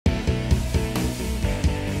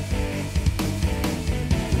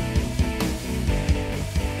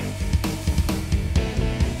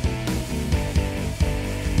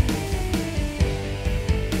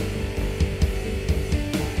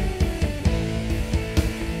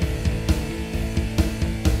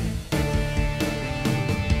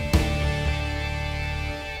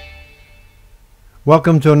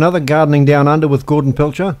Welcome to another Gardening Down Under with Gordon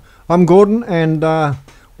Pilcher. I'm Gordon, and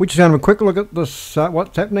we're just going to have a quick look at this,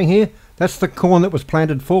 what's happening here. That's the corn that was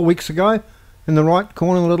planted 4 weeks ago. In the right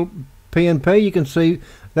corner, the little P&P, you can see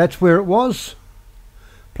that's where it was.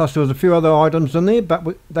 Plus there was a few other items in there,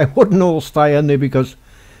 but they wouldn't all stay in there because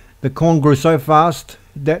the corn grew so fast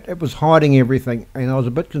that it was hiding everything. And I was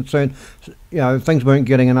a bit concerned, you know, things weren't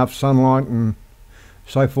getting enough sunlight and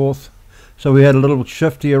so forth. So we had a little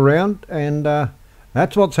shifty around, and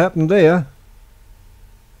that's what's happened there.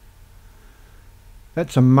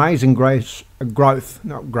 That's amazing growth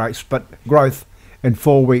in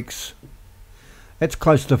 4 weeks. That's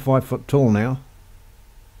close to 5 foot tall now.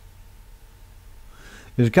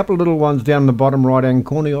 There's a couple of little ones down the bottom right hand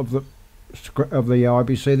corner of the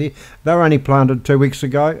IBC there. They were only planted 2 weeks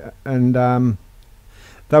ago, and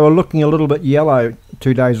they were looking a little bit yellow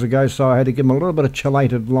 2 days ago, so I had to give them a little bit of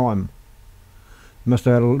chelated lime. Must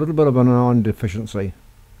have had a little bit of an iron deficiency.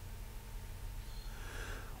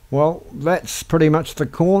 Well, that's pretty much the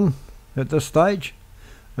corn at this stage,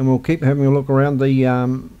 and we'll keep having a look around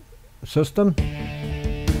the system.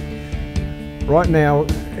 Right now,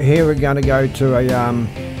 here we're going to go to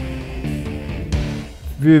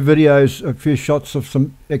a few shots of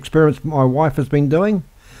some experiments my wife has been doing.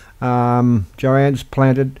 Joanne's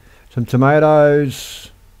planted some tomatoes,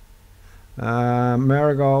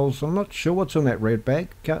 marigolds. I'm not sure what's in that red bag,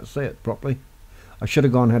 can't see it properly. I should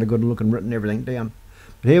have gone and had a good look and written everything down.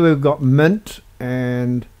 But here we've got mint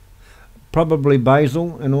and probably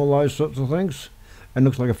basil and all those sorts of things, and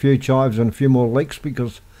looks like a few chives and a few more leeks,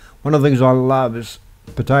 because one of the things I love is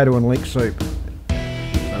potato and leek soup.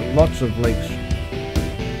 So lots of leeks.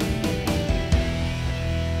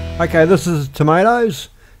 Okay, this is tomatoes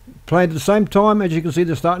planted at the same time. As you can see,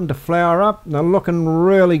 they're starting to flower up and they're looking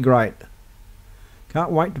really great.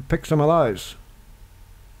 Can't wait to pick some of those.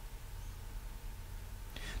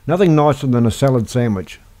 Nothing nicer than a salad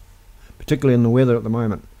sandwich, particularly in the weather at the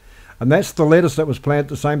moment. And that's the lettuce that was planted at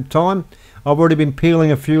the same time. I've already been peeling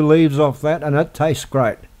a few leaves off that, and it tastes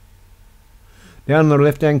great. Down in the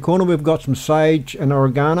left hand corner we've got some sage and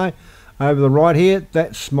oregano. Over the right here,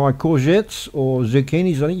 that's my courgettes, or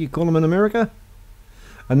zucchinis I think you call them in America.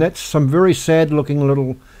 And that's some very sad looking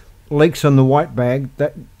little leeks in the white bag.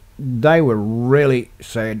 That they were really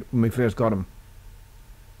sad when we first got them.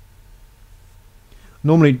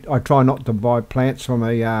 Normally I try not to buy plants from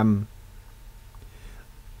a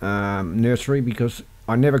nursery, because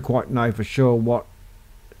I never quite know for sure what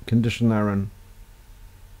condition they're in.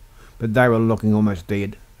 But they were looking almost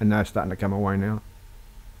dead, and they're starting to come away now.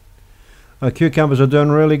 Cucumbers are doing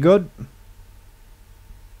really good.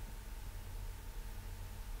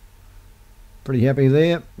 Pretty happy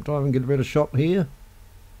there. Try and get a better shot here.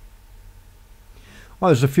 Oh,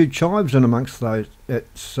 there's a few chives in amongst those,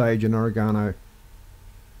 sage and oregano.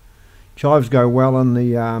 Chives go well in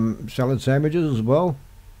the salad sandwiches as well.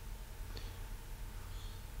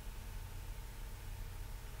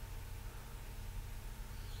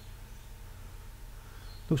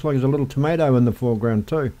 Looks like there's a little tomato in the foreground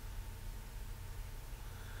too.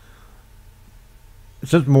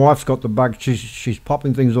 Since my wife's got the bug, she's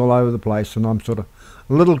popping things all over the place, and I'm sort of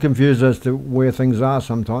a little confused as to where things are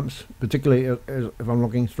sometimes, particularly if I'm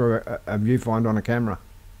looking through a viewfinder on a camera.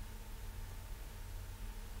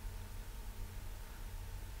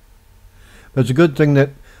 But it's a good thing that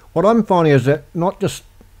what I'm finding is that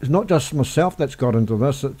it's not just myself that's got into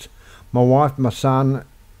this. It's my wife, my son,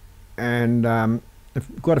 and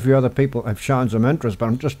quite a few other people have shown some interest, but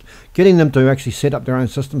I'm just getting them to actually set up their own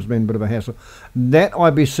systems been a bit of a hassle. That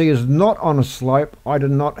IBC is not on a slope. I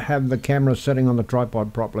did not have the camera sitting on the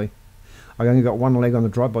tripod properly. I only got one leg on the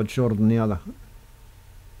tripod shorter than the other.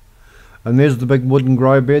 And there's the big wooden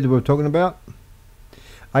grow bed that we were talking about.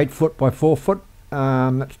 8 foot by 4 foot.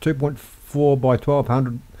 That's 2.4 by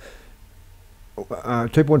 1200.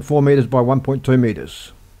 2.4 meters by 1.2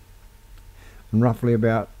 meters. And roughly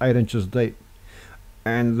about 8 inches deep.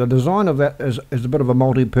 And the design of that is a bit of a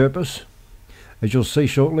multi-purpose, as you'll see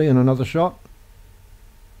shortly in another shot.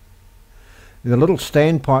 The little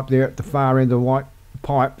stand pipe there at the far end, the white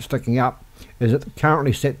pipe sticking up, is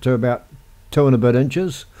currently set to about 2 and a bit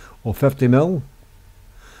inches, or 50 mil.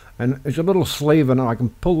 And there's a little sleeve, and I can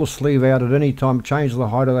pull the sleeve out at any time, change the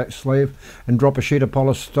height of that sleeve, and drop a sheet of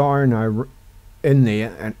polystyrene in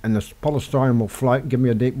there, and the polystyrene will float and give me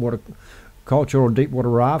a deep water culture or deep water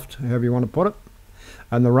raft, however you want to put it.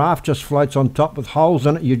 And the raft just floats on top with holes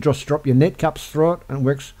in it. You just drop your net cups through it, and it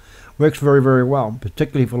works very, very well,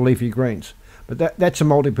 particularly for leafy greens. But that's a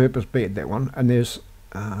multi-purpose bed, that one. And there's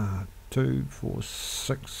 2, 4,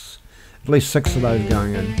 6, at least 6 of those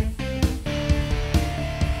going in.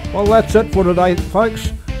 Well, that's it for today,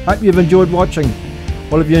 folks. Hope you've enjoyed watching.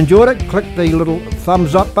 Well, if you enjoyed it, click the little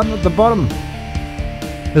thumbs up button at the bottom.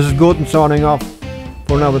 This is Gordon signing off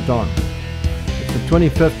for another time. It's the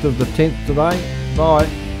 25th of the 10th today.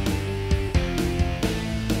 Bye.